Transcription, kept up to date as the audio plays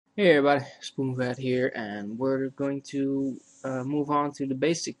Hey everybody, Spoonfed here, and we're going to move on to the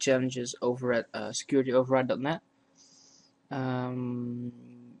basic challenges over at securityoverride.net. Um,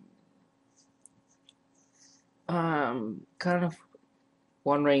 I'm kind of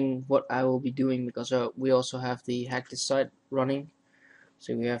wondering what I will be doing because we also have the hack this site running.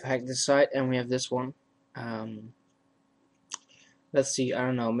 So we have hack this site and we have this one. Um, let's see, I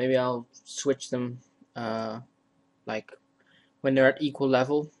don't know, maybe I'll switch them like when they're at equal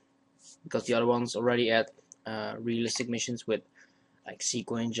level, because the other one's already at realistic missions with like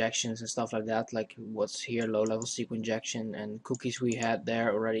SQL injections and stuff like that, like what's here, low level SQL injection and cookies we had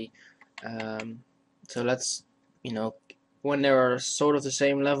there already. So let's, when they are sort of the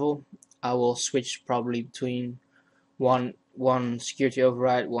same level, I will switch probably between one security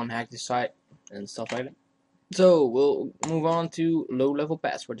override, one hack the site, and stuff like that. So we'll move on to low level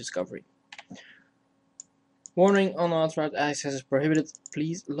password discovery. Warning: unauthorized access is prohibited.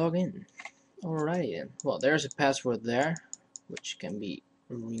 Please log in. Alrighty then. Well, there's a password there, which can be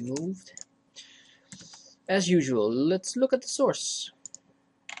removed. As usual, let's look at the source.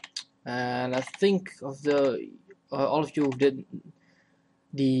 And I think of all of you who did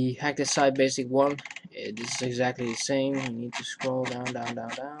the hack this site basic one, this is exactly the same. You need to scroll down, down, down,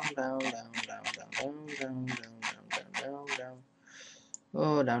 down, down, down, down, down, down, down, down, down, down.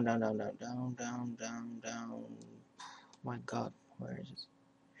 Oh, down, down, down, down, down, down, down, down. My God, where is it?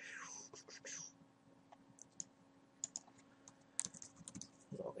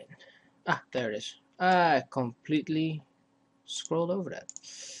 Login. Ah, there it is. I completely scrolled over that.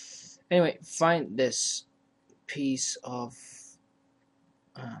 Anyway, find this piece of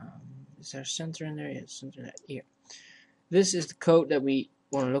is there a center in there? Yes, center in there. Here. This is the code that we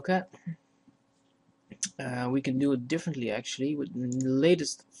want to look at. We can do it differently actually. With the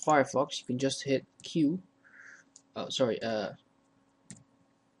latest Firefox, you can just hit Q. Oh, sorry.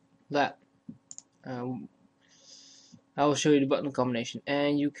 That. I will show you the button combination,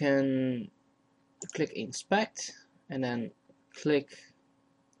 and you can click inspect, and then click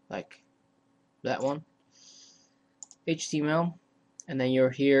like that one, HTML, and then you're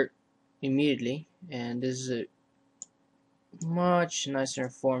here immediately, and this is a much nicer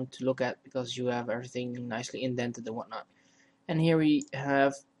form to look at because you have everything nicely indented and whatnot. And here we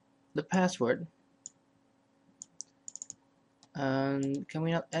have the password. And can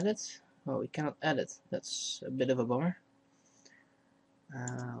we not edit? Oh, we cannot edit. That's a bit of a bummer.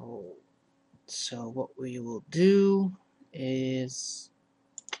 So what we will do is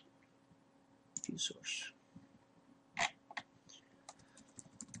view source.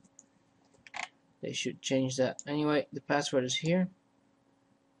 They should change that. Anyway, the password is here.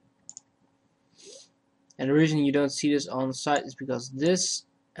 And the reason you don't see this on the site is because this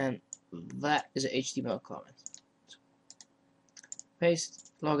and that is an HTML comment. So,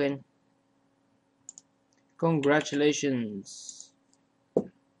 paste, login. Congratulations.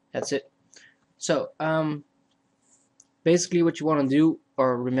 That's it. So, basically what you want to do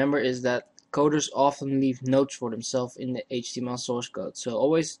or remember is that coders often leave notes for themselves in the HTML source code. So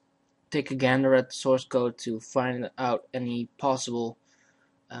always take a gander at the source code to find out any possible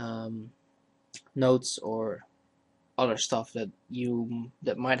notes or other stuff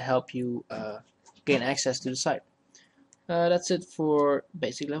that might help you gain access to the site. That's it for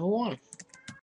basic level 1.